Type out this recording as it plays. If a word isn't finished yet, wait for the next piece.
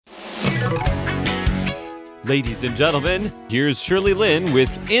Ladies and gentlemen, here's Shirley Lin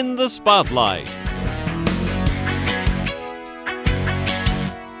with In the Spotlight.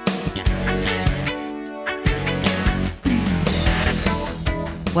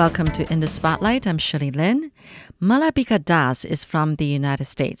 Welcome to In the Spotlight. I'm Shirley Lin. Malabika Das is from the United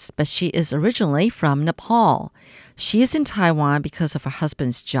States, but she is originally from Nepal. She is in Taiwan because of her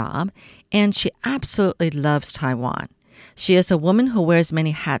husband's job, and she absolutely loves Taiwan. She is a woman who wears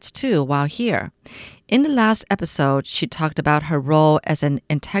many hats too while here. In the last episode, she talked about her role as an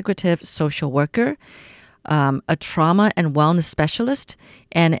integrative social worker, a trauma and wellness specialist,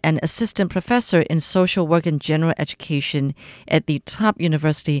 and an assistant professor in social work and general education at the top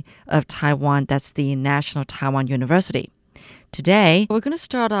university of Taiwan, that's the National Taiwan University. Today, we're going to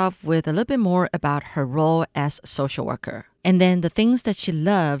start off with a little bit more about her role as a social worker, and then the things that she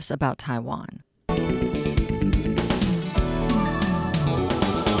loves about Taiwan.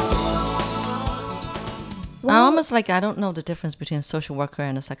 Almost like I don't know the difference between a social worker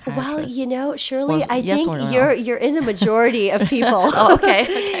and a psychiatrist. Well, Shirley, I yes think or no? you're in the majority of people. Oh,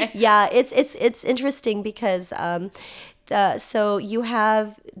 okay. Yeah, it's interesting because so you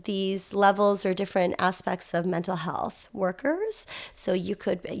have these levels or different aspects of mental health workers. So you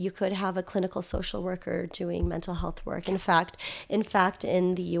could have a clinical social worker doing mental health work. In fact,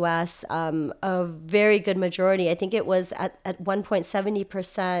 in the U.S., a very good majority, I think it was at one point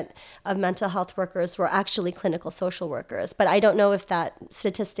 70% of mental health workers were actually clinical social workers. But I don't know if that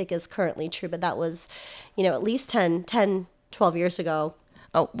statistic is currently true, but that was, at least 10, 12 years ago.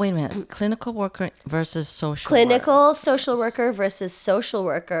 Oh, wait a minute. Clinical worker versus social Clinical worker. social worker versus social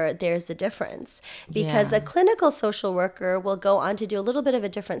worker, there's a difference. Because a clinical social worker will go on to do a little bit of a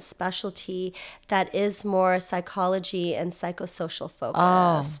different specialty that is more psychology and psychosocial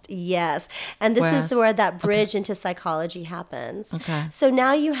focused. Oh. Yes. And this is where that bridge into psychology happens. Okay. So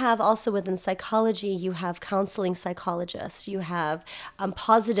now you have also within psychology, you have counseling psychologists, you have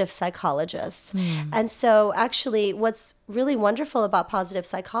positive psychologists. And so actually what's really wonderful about positive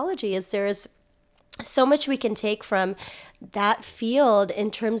psychology is there's so much we can take from that field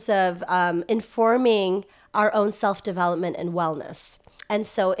in terms of informing our own self-development and wellness. And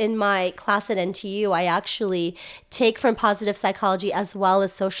so in my class at NTU, I actually take from positive psychology as well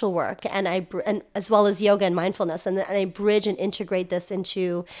as social work, and as well as yoga and mindfulness, and I bridge and integrate this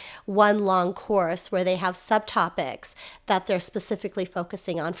into one long course where they have subtopics that they're specifically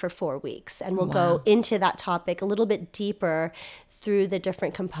focusing on for 4 weeks, and we'll go into that topic a little bit deeper through the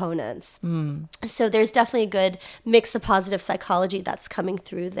different components. So there's definitely a good mix of positive psychology that's coming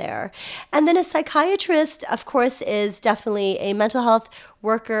through there. And then a psychiatrist, of course, is definitely a mental health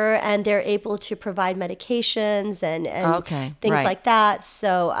worker, and they're able to provide medications and things like that.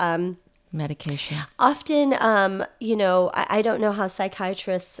 So medication. Often, I don't know how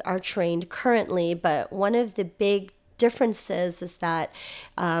psychiatrists are trained currently, but one of the big differences is that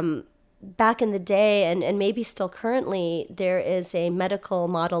back in the day, and maybe still currently, there is a medical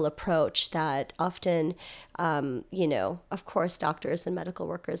model approach that often, of course, doctors and medical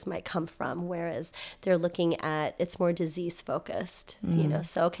workers might come from, whereas they're looking at, it's more disease focused,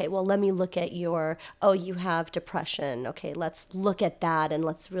 so, okay, well, let me look at you have depression. Okay, let's look at that and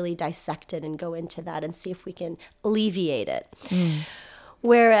let's really dissect it and go into that and see if we can alleviate it.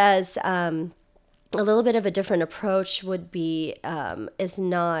 Whereas, a little bit of a different approach would be,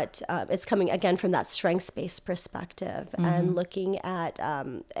 it's coming again from that strengths-based perspective and looking at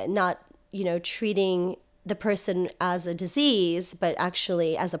not, treating the person as a disease, but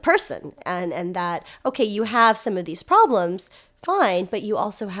actually as a person. And that, okay, you have some of these problems, fine, but you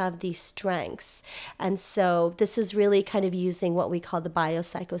also have these strengths. And so this is really kind of using what we call the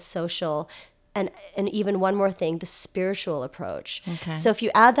biopsychosocial and even one more thing, the spiritual approach. Okay. So if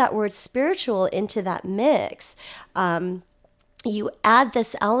you add that word spiritual into that mix, you add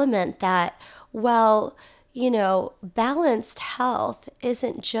this element that, balanced health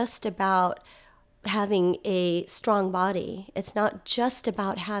isn't just about having a strong body. It's not just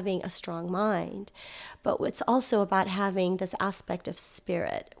about having a strong mind, but it's also about having this aspect of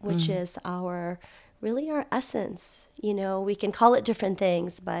spirit, which is our essence. We can call it different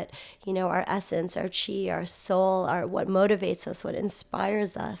things, but, our essence, our chi, our soul, what motivates us, what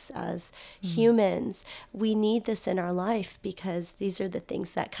inspires us as humans. We need this in our life because these are the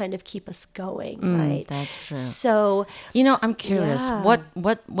things that kind of keep us going, right? That's true. So, I'm curious,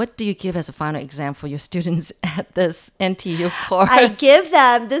 what do you give as a final exam for your students at this NTU course? I give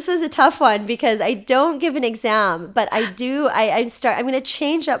them, this was a tough one because I don't give an exam, but I do, I'm going to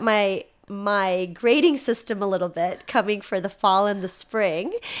change up my my grading system a little bit coming for the fall and the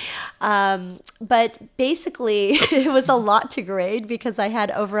spring. But basically, it was a lot to grade because I had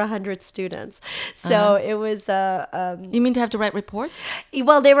over 100 students. So it was You mean to have to write reports?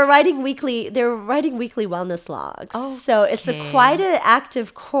 well, they were writing weekly wellness logs. So it's quite an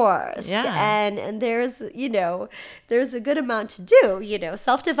active course. Yeah. And there's, there's a good amount to do.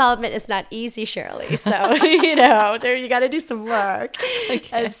 Self-development is not easy, Shirley. So, there you got to do some work. Okay.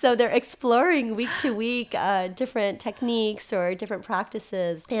 And so they're exploring week to week different techniques or different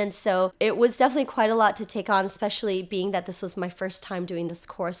practices. And so it was definitely quite a lot to take on, especially being that this was my first time doing this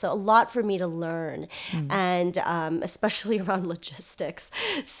course. So a lot for me to learn, and especially around logistics.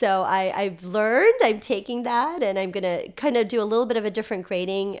 So I've learned, I'm taking that, and I'm going to kind of do a little bit of a different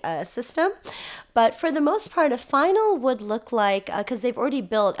grading system. But for the most part, a final would look like, because they've already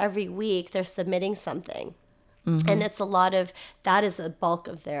built every week, they're submitting something. And it's a lot of, that is a bulk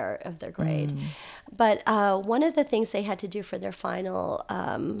of their grade. But one of the things they had to do for their final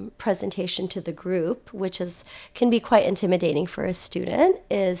presentation to the group, which can be quite intimidating for a student,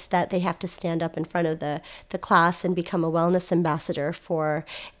 is that they have to stand up in front of the class and become a wellness ambassador for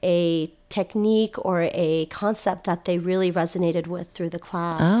a technique or a concept that they really resonated with through the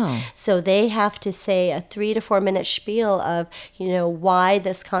class. So they have to say a 3 to 4 minute spiel of, why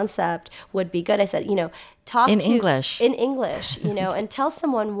this concept would be good. I said, talk in to English. In English, and tell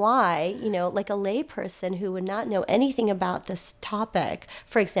someone why, like a lay person who would not know anything about this topic,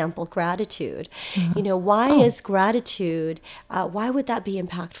 for example, gratitude. Why is gratitude, why would that be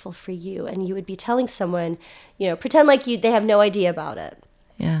impactful for you? And you would be telling someone, pretend like they have no idea about it.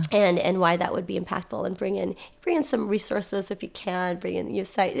 Yeah. And why that would be impactful, and bring in some resources if you can,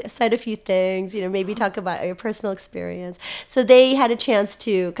 cite a few things, maybe talk about your personal experience. So they had a chance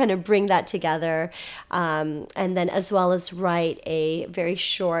to kind of bring that together, and then as well as write a very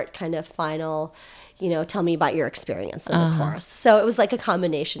short kind of final, tell me about your experience in the course. So it was like a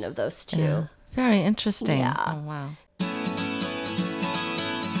combination of those two. Yeah. Very interesting. Yeah. Oh, wow.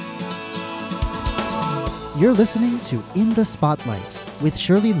 You're listening to In the Spotlight with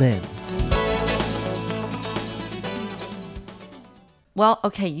Shirley Lin. Well,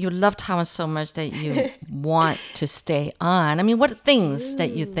 okay, you love Taiwan so much that you want to stay on. I mean, what are things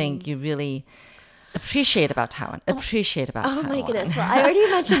that you think you really appreciate about Taiwan? Oh my goodness. Well, I already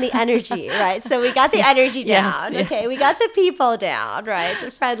mentioned the energy, right? So we got the energy down. Yes, Okay, we got the people down, right? The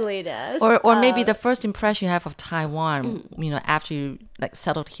friendliness. Or maybe the first impression you have of Taiwan, after you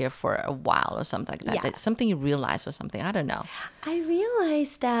settled here for a while or something like that. Yeah. Like something you realized or something. I don't know. I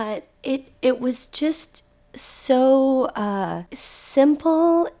realized that it was just so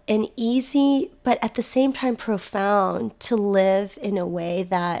simple and easy, but at the same time profound to live in a way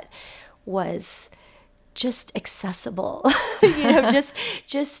that was just accessible. There's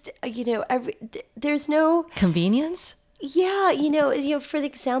no Convenience? Yeah, for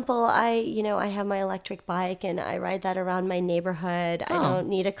example, I have my electric bike and I ride that around my neighborhood. I don't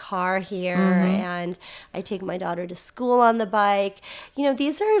need a car here, and I take my daughter to school on the bike.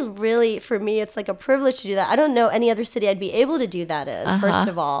 These are really, for me, it's like a privilege to do that. I don't know any other city I'd be able to do that in, first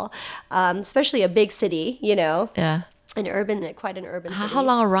of all, especially a big city, Yeah. Quite an urban city. How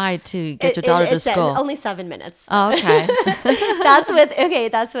long a ride to get your daughter to school? Only 7 minutes. Oh, okay.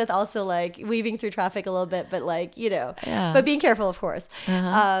 That's with also like weaving through traffic a little bit, but Yeah. but being careful, of course.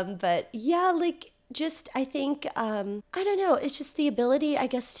 But yeah, I think, I don't know, it's just the ability, I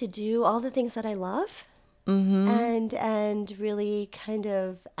guess, to do all the things that I love. And really kind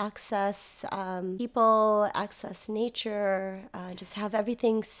of access people, access nature, just have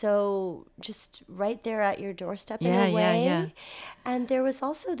everything so just right there at your doorstep in a way. Yeah. And there was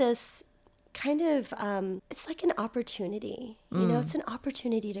also this kind of, it's like an opportunity, it's an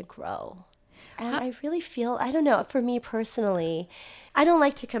opportunity to grow. And I really feel, I don't know, for me personally, I don't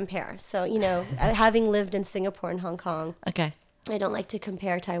like to compare. So, having lived in Singapore and Hong Kong. Okay. I don't like to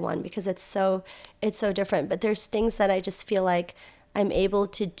compare Taiwan because it's so different. But there's things that I just feel like I'm able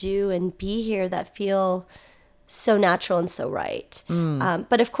to do and be here that feel so natural and so right.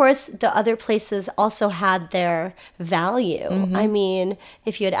 But of course, the other places also had their value. I mean,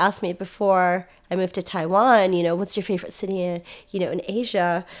 if you had asked me before I moved to Taiwan, what's your favorite city in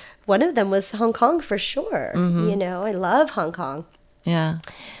Asia? One of them was Hong Kong for sure. I love Hong Kong. Yeah.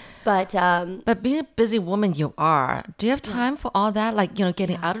 But being a busy woman you are, do you have time for all that? Like,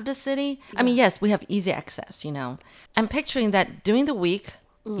 getting out of the city? I mean, yes, we have easy access, I'm picturing that during the week,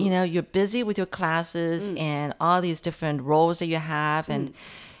 you're busy with your classes and all these different roles that you have and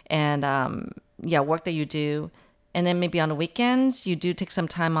work that you do. And then maybe on the weekends, you do take some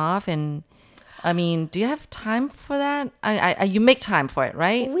time off and I mean, do you have time for that? You make time for it,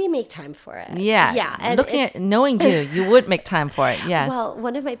 right? We make time for it. Yeah. Yeah. And Knowing you would make time for it. Yes. Well,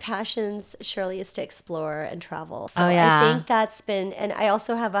 one of my passions, Shirley, is to explore and travel. So Oh, yeah. I think that's been, and I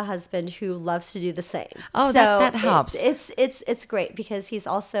also have a husband who loves to do the same. Oh, so that helps. It's great because he's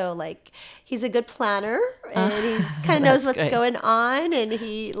also like, he's a good planner and he kind of knows what's great. going on, and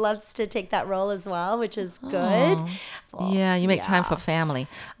he loves to take that role as well, which is good. Yeah, you make time for family.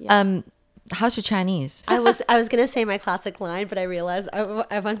 How's your Chinese? I was gonna say my classic line, but I realized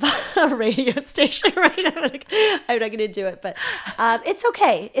I'm on a radio station right now. I'm not gonna do it, but it's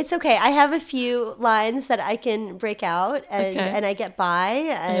okay. It's okay. I have a few lines that I can break out, and I get by,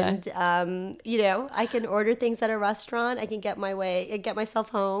 and I can order things at a restaurant. I can get myself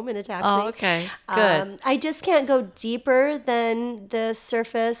home in a taxi. Oh, okay, good. I just can't go deeper than the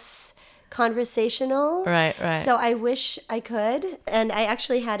surface conversational. Right. So I wish I could, and I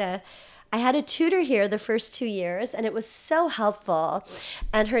actually had a tutor here the first 2 years, and it was so helpful.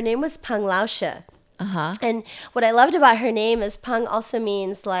 And her name was Peng Laoshe. And what I loved about her name is Peng also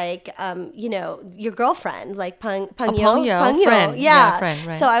means like, your girlfriend, like Peng Yo. Friend. Yeah. Friend,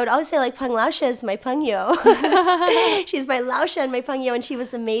 right. So I would always say like Peng Laoshe is my Peng Yo. She's my Laoshe and my Peng Yo. And she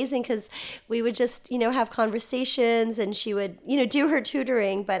was amazing because we would just, have conversations, and she would, do her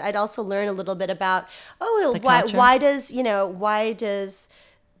tutoring. But I'd also learn a little bit about, why does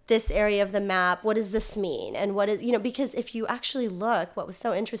this area of the map, what does this mean? And what is, because if you actually look, what was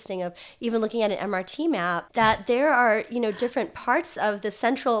so interesting of even looking at an MRT map, that there are, different parts of the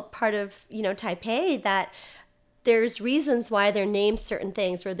central part of, Taipei that there's reasons why they're named certain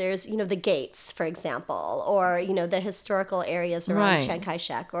things, where there's, the gates, for example, or, the historical areas around Chiang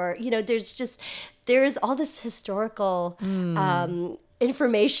Kai-shek, or, there's all this historical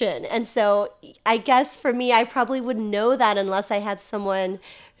information. And so I guess for me, I probably wouldn't know that unless I had someone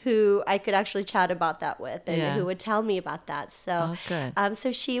who I could actually chat about that with, and who would tell me about that. So, good.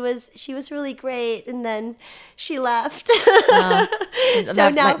 So she was really great, and then she left.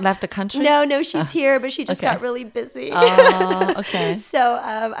 Left the country? No, she's here, but she just got really busy. Oh, okay. So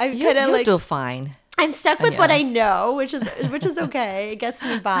I'm kind of like, you'll do fine. I'm stuck with what I know, which is okay. It gets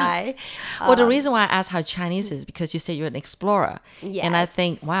me by. Well, the reason why I asked how Chinese is because you say you're an explorer. Yes. And I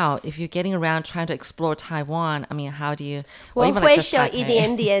think, wow, if you're getting around trying to explore Taiwan, I mean, how do you... 我 even 会 just 说 Taipei. 一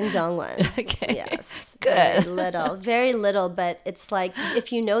点点中文. Okay. Yes. Good. Very little, but it's like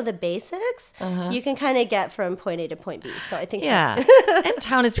if you know the basics, you can kind of get from point A to point B. So I think Yeah. that's... And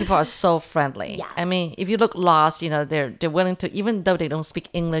Taiwanese people are so friendly. Yes. I mean, if you look lost, they're willing to, even though they don't speak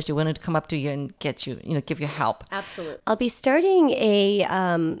English, they're willing to come up to you and get you, give you help. Absolutely. I'll be starting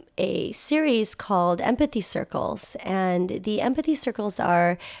a series called Empathy Circles, and the Empathy Circles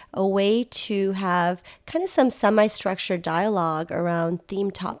are a way to have kind of some semi-structured dialogue around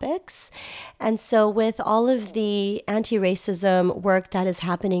theme topics. And so with all of the anti-racism work that is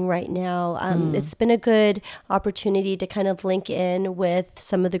happening right now, it's been a good opportunity to kind of link in with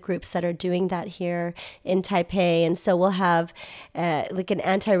some of the groups that are doing that here in Taipei. And so we'll have like an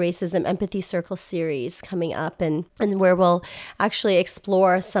anti-racism empathy circle series coming up, and where we'll actually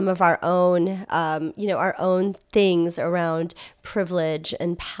explore some of our own, our own things around privilege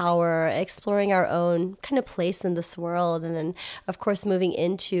and power, exploring our own kind of place in this world, and then of course moving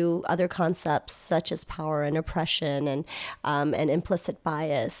into other concepts such as power and oppression and implicit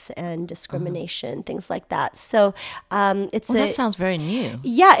bias and discrimination, things like that. So that sounds very new.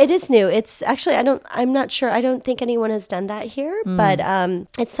 Yeah, it is new. It's actually I'm not sure. I don't think anyone has done that here, but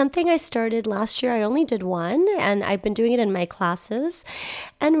it's something I started last year. I only did one, and I've been doing it in my classes.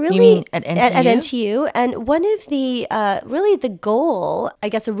 And really, you mean at NTU? At NTU. And one of the really the goal, I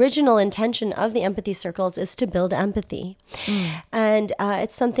guess, original intention of the empathy circles is to build empathy. And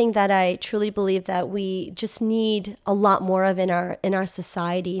it's something that I truly believe that we just need a lot more of in our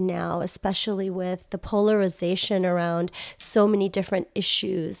society now, especially with the polarization around so many different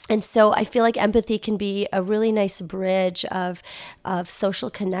issues. And so I feel like empathy can be a really nice bridge of social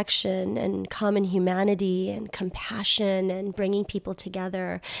connection and common humanity and compassion and bringing people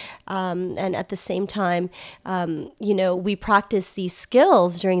together. And at the same time, we practice these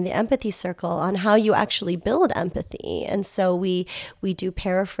skills during the empathy circle on how you actually build empathy. And so we do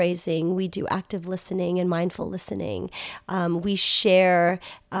paraphrasing, we do active listening and mindful listening. We share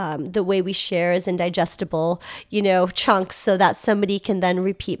the way we share is in digestible, chunks so that somebody can then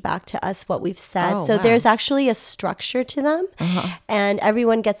repeat back to us what we've said. Oh, so wow. there's actually a structure to them. And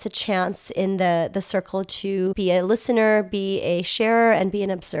everyone gets a chance in the circle to be a listener, be a sharer, and be an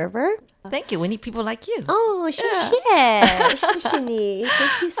observer. Thank you. We need people like you. Oh, 谢谢. 谢谢你.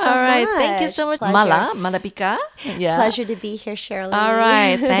 Thank you so All right. much. Thank you so much. Pleasure. Malabika. Yeah. Pleasure to be here, Shirley. All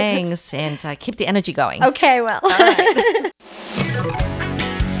right. Thanks. And keep the energy going. Okay, well. All right.